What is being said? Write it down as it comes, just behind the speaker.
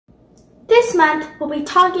This month, we'll be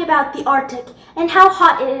talking about the Arctic and how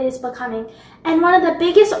hot it is becoming, and one of the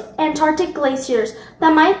biggest Antarctic glaciers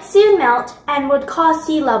that might soon melt and would cause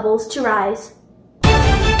sea levels to rise.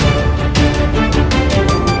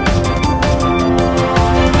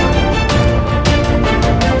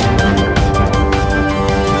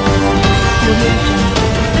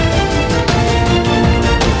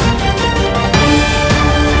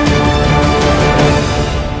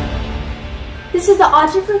 This is the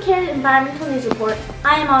Audrey for Care Environmental News Report.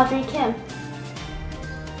 I am Audrey Kim.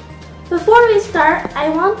 Before we start, I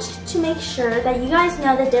want to make sure that you guys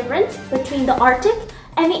know the difference between the Arctic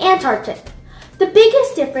and the Antarctic. The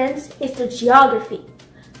biggest difference is the geography.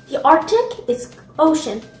 The Arctic is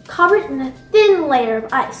ocean covered in a thin layer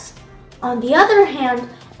of ice. On the other hand,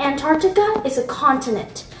 Antarctica is a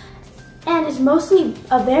continent and is mostly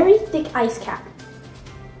a very thick ice cap.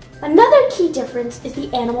 Another key difference is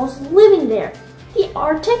the animals living there. The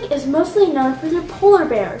Arctic is mostly known for their polar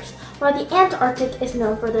bears, while the Antarctic is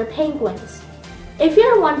known for their penguins. If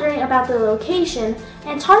you're wondering about the location,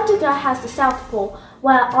 Antarctica has the South Pole,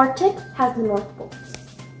 while Arctic has the North Pole.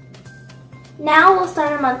 Now we'll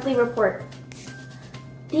start our monthly report.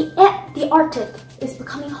 The Arctic is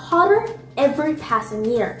becoming hotter every passing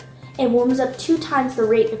year. It warms up 2 times the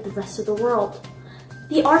rate of the rest of the world.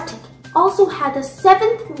 The Arctic also had the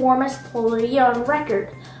 7th warmest polar year on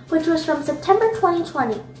record, which was from September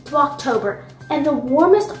 2020 to October, and the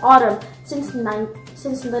warmest autumn since the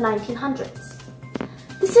 1900s.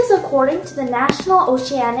 This is according to the National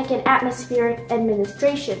Oceanic and Atmospheric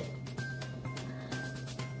Administration.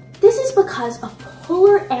 This is because of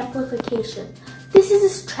polar amplification. This is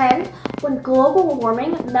a trend when global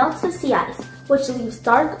warming melts the sea ice, which leaves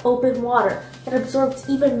dark open water that absorbs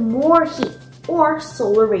even more heat or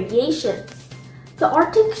solar radiation. The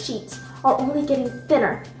Arctic sheets are only getting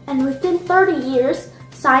thinner, and within 30 years,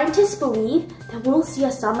 scientists believe that we'll see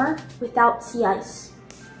a summer without sea ice.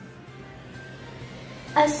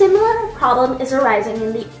 A similar problem is arising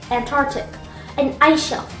in the Antarctic. An ice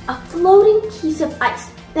shelf, a floating piece of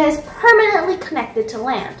ice that is permanently connected to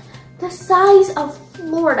land, the size of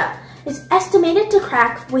Florida, is estimated to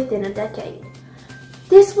crack within a decade.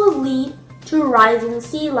 This will lead to rising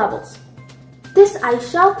sea levels. This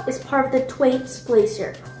ice shelf is part of the Thwaites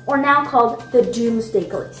Glacier, or now called the Doomsday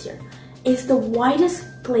Glacier. It is the widest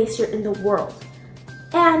glacier in the world.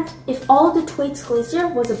 And if all of the Thwaites Glacier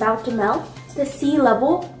was about to melt, the sea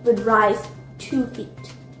level would rise 2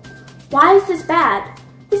 feet. Why is this bad?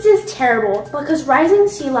 This is terrible because rising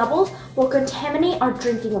sea levels will contaminate our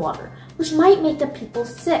drinking water, which might make the people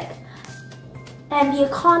sick. And the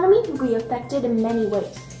economy will be affected in many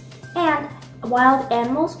ways. And wild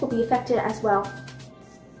animals will be affected as well.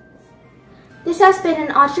 This has been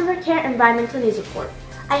an Audrey for Care Environmental News Report.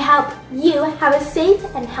 I hope you have a safe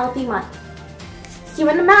and healthy month. See you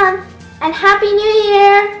in a month, and Happy New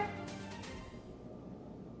Year!